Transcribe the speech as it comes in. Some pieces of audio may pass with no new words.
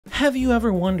Have you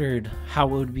ever wondered how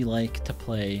it would be like to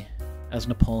play as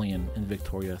Napoleon in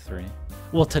Victoria 3?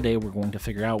 Well, today we're going to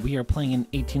figure out. We are playing in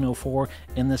 1804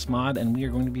 in this mod, and we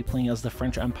are going to be playing as the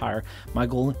French Empire. My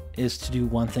goal is to do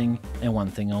one thing and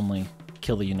one thing only: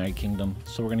 kill the United Kingdom.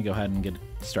 So we're going to go ahead and get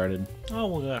started. Oh,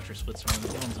 we'll go after Switzerland.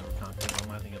 No one's ever conquered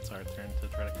them. I think it's our turn to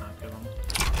try to conquer them.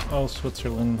 Oh,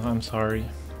 Switzerland, I'm sorry.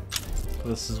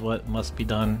 This is what must be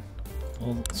done.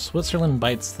 Well, Switzerland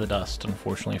bites the dust,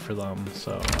 unfortunately for them,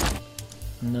 so...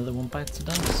 Another one bites the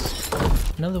dust.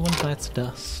 Another one bites the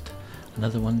dust.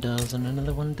 Another one does, and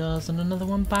another one does, and another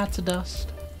one bites the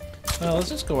dust. Well, let's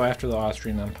just go after the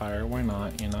Austrian Empire. Why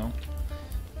not, you know?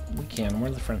 We can. We're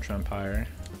the French Empire.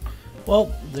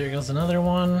 Well, there goes another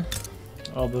one.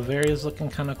 Oh, Bavaria's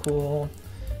looking kind of cool.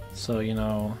 So, you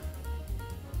know...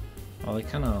 Oh, they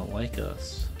kind of like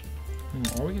us.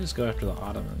 Or we could just go after the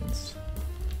Ottomans.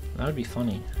 That would be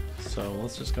funny. So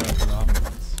let's just go after the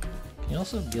Ottomans. Can you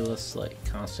also give us, like,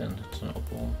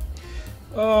 Constantinople?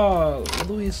 Oh,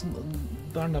 Louis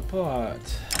Bonaparte.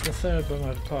 The third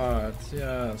Bonaparte.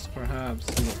 Yes,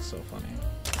 perhaps. He looks so funny.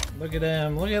 Look at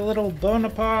him. Look at little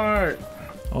Bonaparte.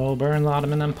 Oh, burn the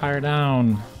Ottoman Empire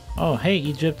down. Oh, hey,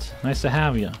 Egypt. Nice to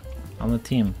have you on the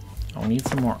team. Oh, we need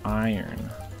some more iron.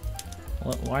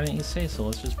 Well, why didn't you say so?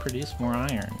 Let's just produce more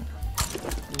iron.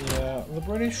 Yeah, the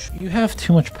British, you have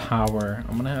too much power.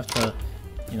 I'm gonna have to,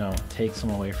 you know, take some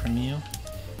away from you.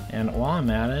 And while I'm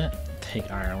at it, take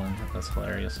Ireland. That's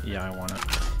hilarious. Yeah, I want it.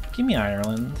 Give me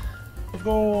Ireland. Let's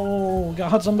go! We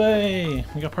got Hudson Bay!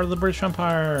 We got part of the British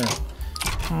Empire!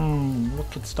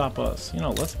 What could stop us? You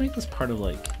know, let's make this part of,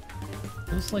 like...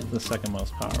 This is, like, the second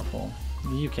most powerful.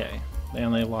 The UK.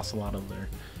 And they lost a lot of their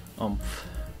oomph.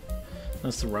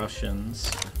 That's the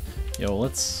Russians. Yo,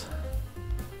 let's...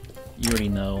 You already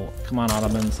know. Come on,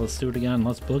 Ottomans, let's do it again.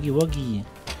 Let's boogie woogie.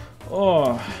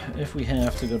 Oh, if we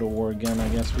have to go to war again, I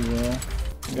guess we will.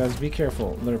 You guys, be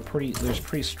careful. They're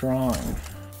pretty strong.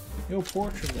 Yo,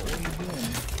 Portugal, what are you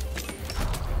doing?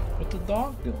 What's the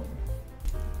dog doing?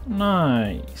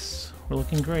 Nice. We're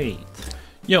looking great.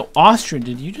 Yo, Austria,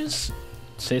 did you just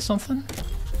say something?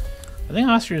 I think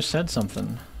Austria said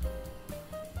something.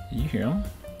 Did you hear him?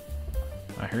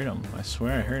 I heard him. I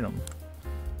swear I heard him.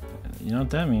 You know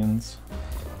what that means.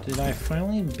 Did I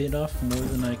finally bit off more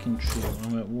than I can chew?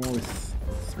 I'm at war with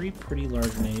three pretty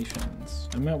large nations.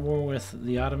 I'm at war with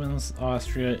the Ottomans,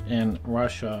 Austria, and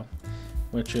Russia,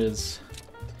 which is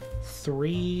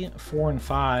 3, 4, and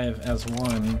 5 as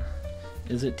one.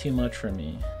 Is it too much for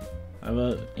me? I have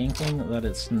an inkling that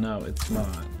it's not.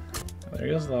 There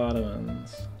goes the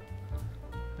Ottomans.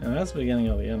 And that's the beginning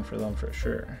of the end for them for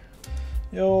sure.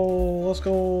 Yo, let's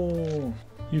go!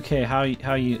 UK, how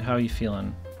you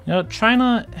feeling? You know,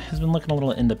 China has been looking a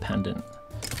little independent,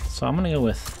 so I'm gonna go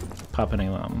with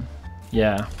puppeting them.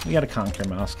 Yeah, we gotta conquer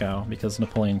Moscow because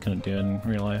Napoleon couldn't do it in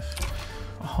real life.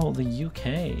 Oh, the UK.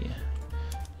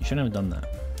 You shouldn't have done that,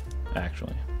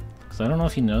 actually, because I don't know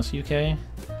if you notice UK.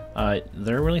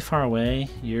 They're really far away.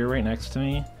 You're right next to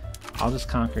me. I'll just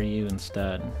conquer you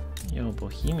instead. Yo,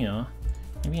 Bohemia,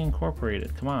 maybe incorporate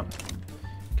it. Come on.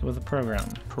 With the program.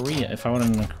 Korea, if I would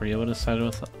have known Korea would have sided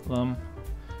with them,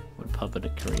 would puppet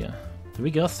at Korea. Did we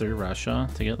go through Russia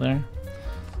to get there?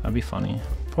 That'd be funny.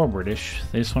 Poor British,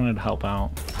 they just wanted to help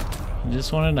out. They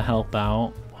just wanted to help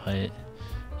out, but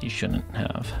you shouldn't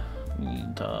have. We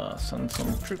need to send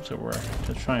some troops over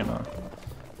to China,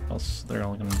 else they're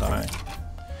all gonna die.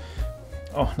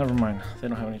 Oh, never mind. They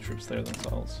don't have any troops there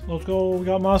themselves. Let's go, we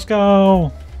got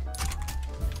Moscow!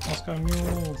 Moscow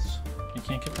mules! You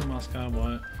can't get to Moscow,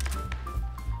 but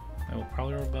I will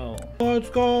probably rebel. Let's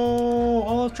go!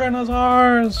 All of China's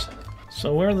ours!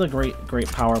 So we're the great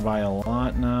power by a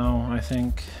lot now, I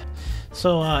think.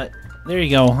 So there you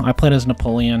go. I played as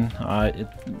Napoleon.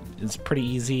 It's pretty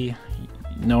easy.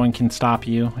 No one can stop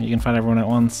you. You can fight everyone at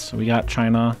once. We got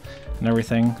China and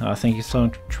everything. Thank you so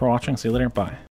much for watching. See you later. Bye.